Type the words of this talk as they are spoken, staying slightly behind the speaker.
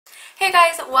Hey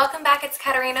guys, welcome back. It's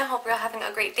Catarina. Hope you're all having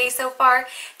a great day so far.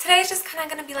 Today's just kind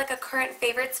of going to be like a current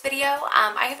favorites video.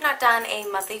 I have not done a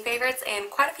monthly favorites in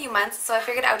quite a few months, so I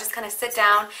figured I would just kind of sit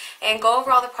down and go over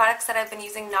all the products that I've been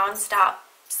using non-stop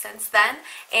since then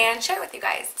and share it with you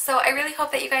guys. So I really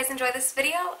hope that you guys enjoy this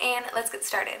video, and let's get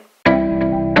started.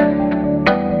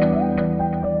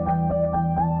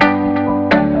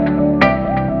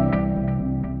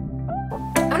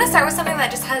 I'm going to start with something that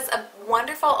just has a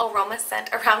wonderful aroma scent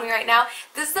around me right now.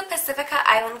 This is the Pacifica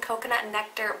Island Coconut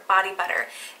Nectar Body Butter.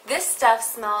 This stuff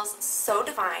smells so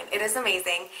divine. It is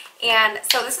amazing. And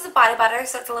so this is a body butter,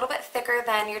 so it's a little bit thicker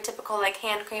than your typical like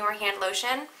hand cream or hand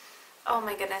lotion. Oh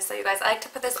my goodness, so you guys, I like to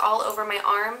put this all over my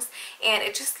arms, and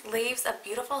it just leaves a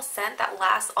beautiful scent that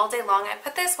lasts all day long. I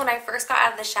put this when I first got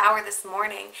out of the shower this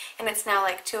morning, and it's now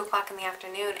like 2 o'clock in the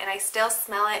afternoon, and I still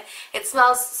smell it. It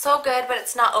smells so good, but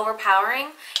it's not overpowering,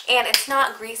 and it's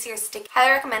not greasy or sticky.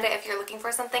 Highly recommend it if you're looking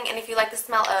for something, and if you like the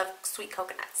smell of sweet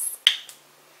coconuts.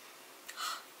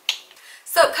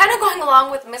 So kind of going along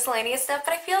with miscellaneous stuff,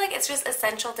 but I feel like it's just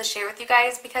essential to share with you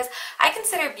guys because I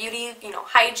consider beauty,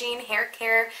 hygiene, hair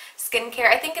care,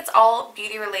 skincare. I think it's all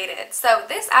beauty related. So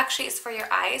this actually is for your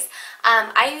eyes.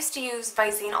 I used to use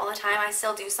Visine all the time. I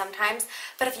still do sometimes.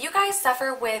 But if you guys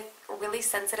suffer with really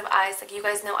sensitive eyes, like you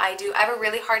guys know I do, I have a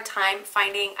really hard time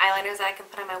finding eyeliners that I can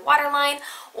put on my waterline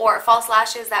or false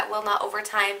lashes that will not over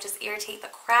time just irritate the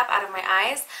crap out of my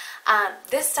eyes.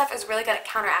 This stuff is really good at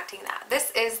counteracting that.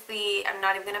 This is the, I'm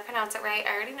not even going to pronounce it right,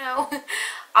 I already know,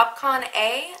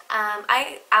 Opcon-A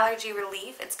eye allergy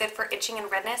relief. It's good for itching and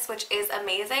redness, which is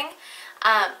amazing.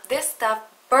 This stuff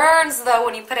burns though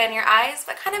when you put it in your eyes,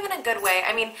 but kind of in a good way.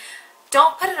 I mean,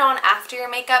 don't put it on after your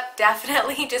makeup,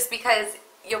 definitely, just because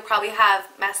you'll probably have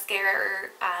mascara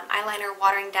or eyeliner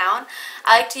watering down.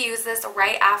 I like to use this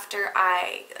right after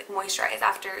I moisturize,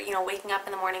 after waking up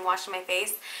in the morning, washing my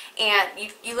face, and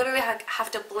you literally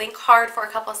have to blink hard for a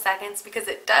couple seconds because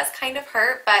it does kind of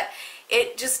hurt, but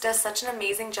it just does such an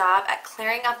amazing job at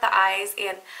clearing up the eyes.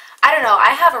 And I don't know,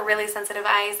 I have a really sensitive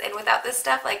eyes, and without this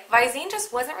stuff, like Visine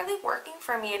just wasn't really working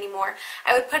for me anymore.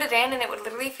 I would put it in and it would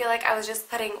literally feel like I was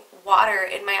just putting water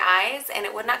in my eyes, and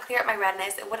it would not clear up my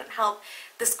redness. It wouldn't help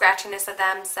the scratchiness of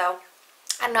them. So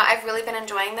I don't know, I've really been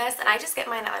enjoying this, and I just get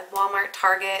mine at like Walmart,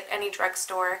 Target, any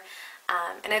drugstore,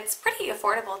 and it's pretty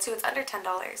affordable too. It's under $10.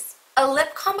 A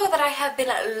lip combo that I have been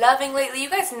loving lately, you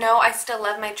guys know I still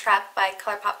love my Trap by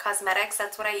ColourPop Cosmetics.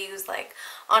 That's what I use like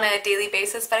on a daily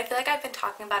basis, but I feel like I've been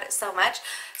talking about it so much.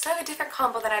 So I have a different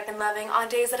combo that I've been loving on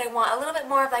days that I want a little bit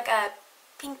more of like a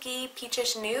pinky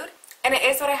peachish nude. And it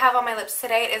is what I have on my lips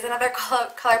today. It is another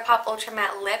ColourPop Ultra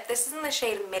Matte Lip. This is in the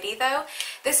shade Midi though.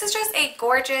 This is just a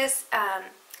gorgeous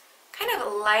kind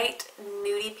of light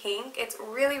nudie pink. It's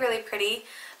really, really pretty.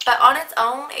 But on its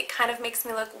own, it kind of makes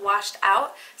me look washed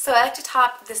out. So I like to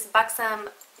top this Buxum,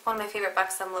 one of my favorite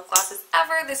Buxum lip glosses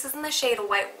ever. This is in the shade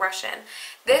White Russian.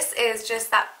 This is just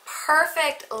that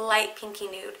perfect light pinky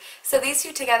nude. So these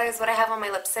two together is what I have on my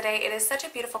lips today. It is such a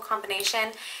beautiful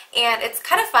combination, and it's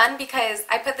kind of fun because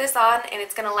I put this on and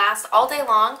it's going to last all day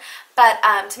long, but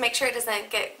to make sure it doesn't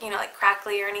get, like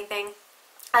crackly or anything,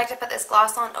 I like to put this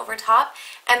gloss on over top,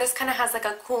 and this kind of has like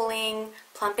a cooling,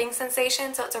 plumping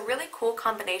sensation, so it's a really cool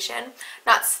combination.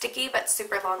 Not sticky, but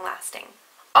super long lasting.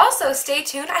 Also, stay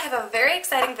tuned. I have a very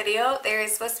exciting video. There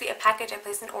is supposed to be a package. I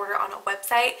placed an order on a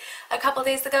website a couple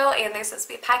days ago, and there's supposed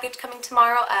to be a package coming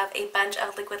tomorrow of a bunch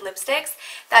of liquid lipsticks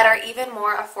that are even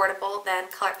more affordable than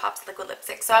ColourPop's liquid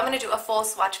lipstick. So I'm going to do a full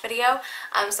swatch video,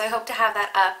 so I hope to have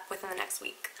that up within the next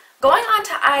week. Going on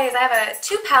to eyes, I have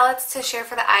two palettes to share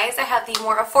for the eyes. I have the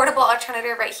more affordable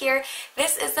alternative right here.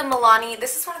 This is the Milani.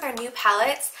 This is one of their new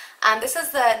palettes. This is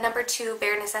the #2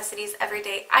 Bare Necessities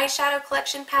Everyday Eyeshadow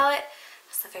Collection palette.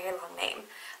 That's a very long name.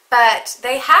 But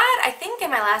they had, I think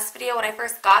in my last video when I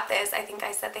first got this, I think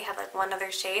I said they had like one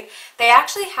other shade. They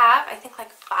actually have, I think,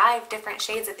 like 5 different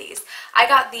shades of these. I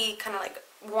got the kind of like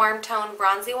warm tone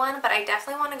bronzy one, but I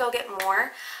definitely want to go get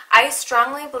more. I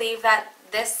strongly believe that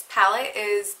this palette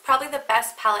is probably the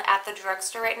best palette at the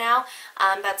drugstore right now.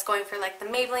 That's going for like the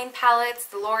Maybelline palettes,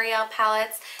 the L'Oreal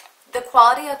palettes. The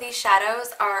quality of these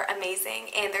shadows are amazing,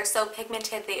 and they're so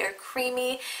pigmented. They are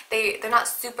creamy. They're not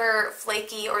super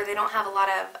flaky, or they don't have a lot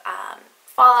of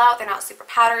fallout. They're not super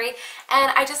powdery,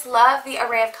 and I just love the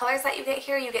array of colors that you get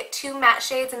here. You get 2 matte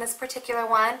shades in this particular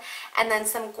one, and then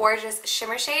some gorgeous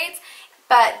shimmer shades.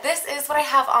 But this is what I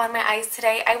have on my eyes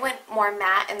today. I went more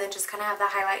matte and then just kind of have the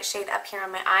highlight shade up here on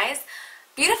my eyes.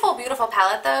 Beautiful, beautiful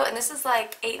palette though, and this is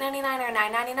like $8.99 or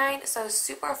 $9.99, so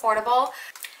super affordable.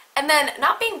 And then,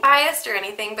 not being biased or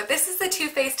anything, but this is the Too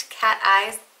Faced Cat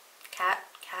Eyes. Cat,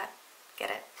 get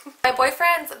it? My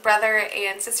boyfriend's brother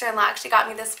and sister-in-law actually got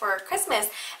me this for Christmas,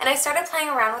 and I started playing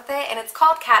around with it, and it's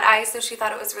called Cat Eye, so she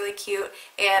thought it was really cute,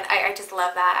 and I just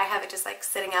love that. I have it just like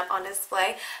sitting up on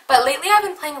display. But lately I've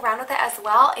been playing around with it as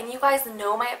well, and you guys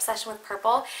know my obsession with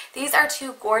purple. These are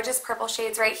two gorgeous purple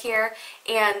shades right here,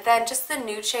 and then just the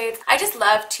nude shades. I just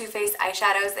love Too Faced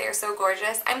eyeshadows. They are so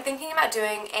gorgeous. I'm thinking about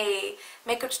doing a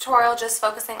makeup tutorial just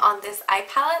focusing on this eye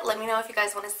palette. Let me know if you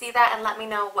guys want to see that, and let me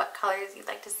know what colors you'd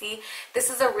like to see. This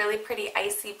is a really pretty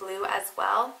icy blue as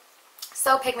well.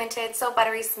 So pigmented, so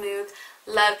buttery smooth.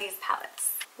 Love these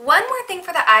palettes. One more thing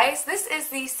for the eyes. This is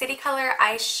the City Color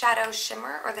Eyeshadow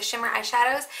Shimmer, or the Shimmer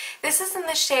eyeshadows. This is in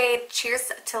the shade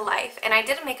Cheers to Life, and I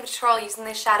did a makeup tutorial using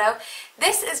this shadow.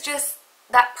 This is just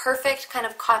that perfect kind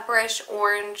of copperish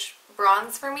orange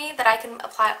bronze for me that I can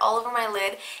apply all over my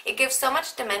lid. It gives so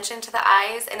much dimension to the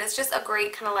eyes, and it's just a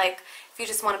great kind of like if you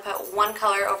just want to put one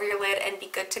color over your lid and be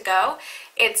good to go.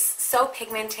 It's so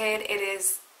pigmented. It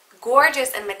is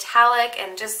gorgeous and metallic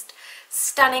and just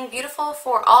stunning, beautiful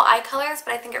for all eye colors,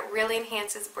 but I think it really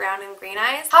enhances brown and green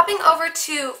eyes. Hopping over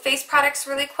to face products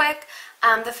really quick.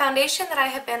 The foundation that I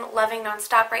have been loving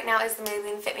nonstop right now is the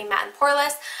Maybelline Fit Me Matte and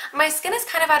Poreless. My skin is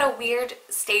kind of at a weird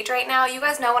stage right now. You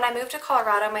guys know when I moved to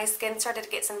Colorado, my skin started to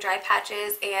get some dry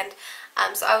patches, and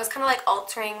so I was kind of like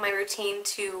altering my routine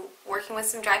to working with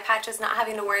some dry patches, not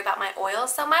having to worry about my oil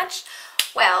so much.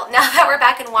 Well, now that we're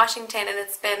back in Washington and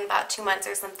it's been about 2 months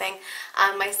or something,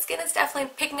 my skin is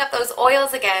definitely picking up those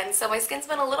oils again. So my skin's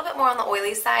been a little bit more on the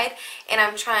oily side, and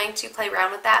I'm trying to play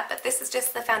around with that. But this is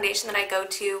just the foundation that I go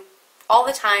to all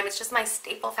the time. It's just my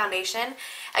staple foundation.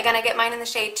 Again, I get mine in the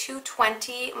shade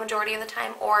 220 majority of the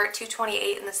time, or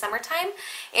 228 in the summertime.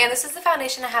 And this is the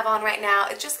foundation I have on right now.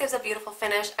 It just gives a beautiful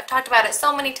finish. I've talked about it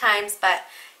so many times, but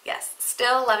yes,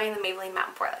 still loving the Maybelline Matte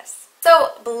and Poreless. So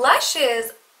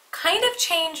blushes kind of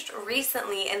changed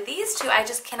recently, and these two I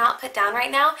just cannot put down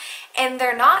right now, and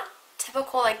they're not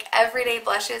typical like everyday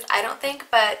blushes, I don't think,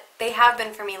 but they have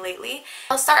been for me lately.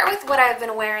 I'll start with what I've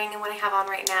been wearing and what I have on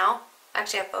right now.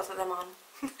 Actually, I have both of them on.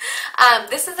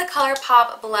 This is the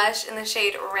ColourPop blush in the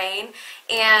shade Rain,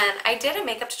 and I did a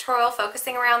makeup tutorial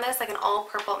focusing around this, like an all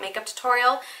purple makeup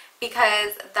tutorial,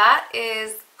 because that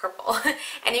is purple.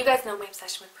 And you guys know my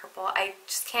obsession with purple. I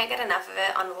just can't get enough of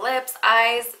it on the lips,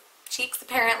 eyes, cheeks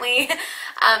apparently.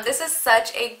 This is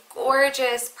such a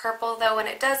gorgeous purple though, and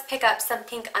it does pick up some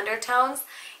pink undertones,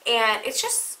 and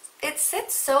it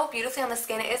sits so beautifully on the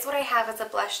skin. It is what I have as a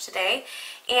blush today,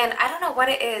 and I don't know what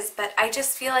it is, but I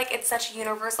just feel like it's such a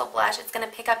universal blush. It's going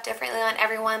to pick up differently on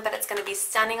everyone, but it's going to be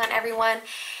stunning on everyone,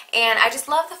 and I just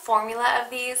love the formula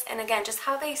of these, and again, just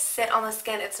how they sit on the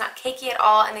skin. It's not cakey at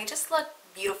all, and they just look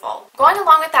beautiful. Going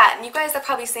along with that, and you guys are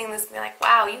probably seeing this and be like,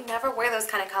 wow, you never wear those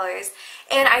kind of colors.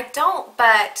 And I don't,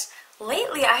 but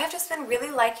lately I have just been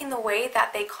really liking the way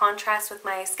that they contrast with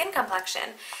my skin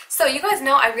complexion. So you guys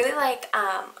know I really like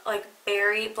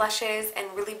berry blushes and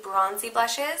really bronzy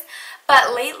blushes,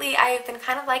 but lately I have been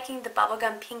kind of liking the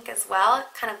bubblegum pink as well,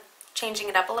 kind of changing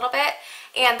it up a little bit.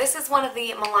 And this is one of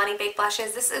the Milani Baked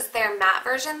blushes. This is their matte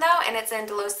version though, and it's in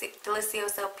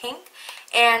Delisiozo pink,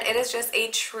 and it is just a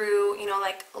true, you know,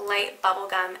 like light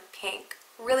bubblegum pink.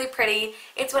 Really pretty.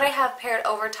 It's what I have paired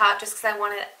over top just because I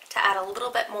wanted to add a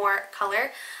little bit more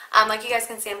color. Like you guys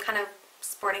can see, I'm kind of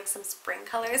sporting some spring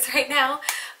colors right now,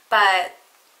 but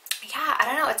yeah, I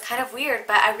don't know, it's kind of weird,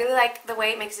 but I really like the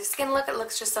way it makes your skin look. It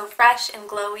looks just so fresh and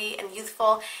glowy and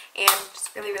youthful and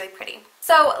just really, really pretty.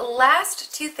 So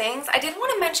last two things, I did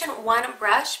want to mention one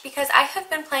brush because I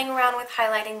have been playing around with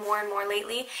highlighting more and more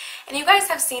lately, and you guys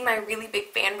have seen my really big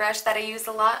fan brush that I use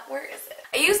a lot. Where is it?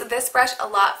 I use this brush a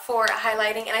lot for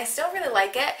highlighting, and I still really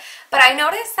like it, but I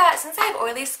noticed that since I have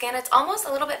oily skin, it's almost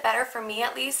a little bit better for me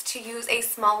at least to use a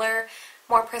smaller,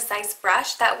 more precise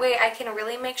brush. That way I can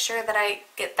really make sure that I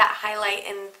get that highlight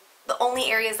in the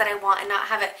only areas that I want and not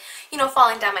have it, you know,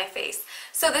 falling down my face.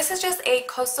 So this is just a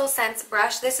Coastal Scents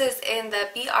brush. This is in the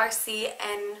BRC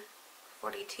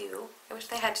N42. I wish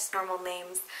they had just normal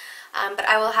names, but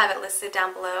I will have it listed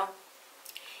down below.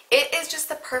 It is just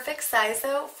the perfect size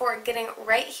though for getting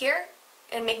right here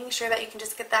and making sure that you can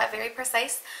just get that very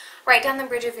precise right down the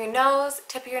bridge of your nose,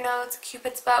 tip of your nose,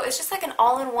 cupid's bow. It's just like an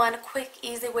all-in-one quick,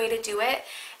 easy way to do it.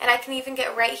 And I can even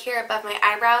get right here above my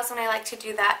eyebrows when I like to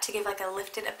do that to give like a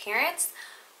lifted appearance.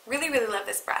 Really, really love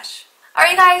this brush.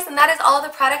 Alright guys, and that is all the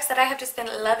products that I have just been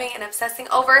loving and obsessing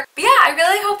over. But yeah, I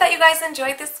really hope that you guys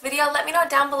enjoyed this video. Let me know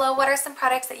down below what are some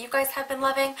products that you guys have been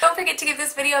loving. Don't forget to give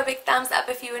this video a big thumbs up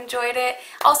if you enjoyed it.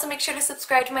 Also make sure to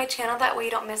subscribe to my channel, that way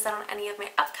you don't miss out on any of my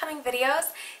upcoming videos.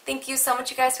 Thank you so much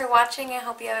you guys for watching. I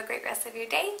hope you have a great rest of your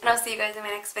day, and I'll see you guys in my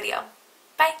next video.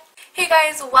 Bye! Hey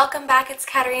guys, welcome back. It's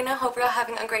Catarina. Hope you're all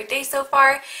having a great day so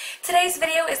far. Today's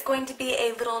video is going to be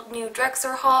a little new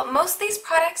drugstore haul. Most of these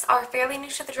products are fairly new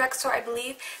to the drugstore, I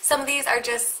believe. Some of these are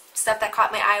just stuff that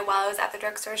caught my eye while I was at the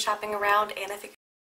drugstore shopping around, and I figured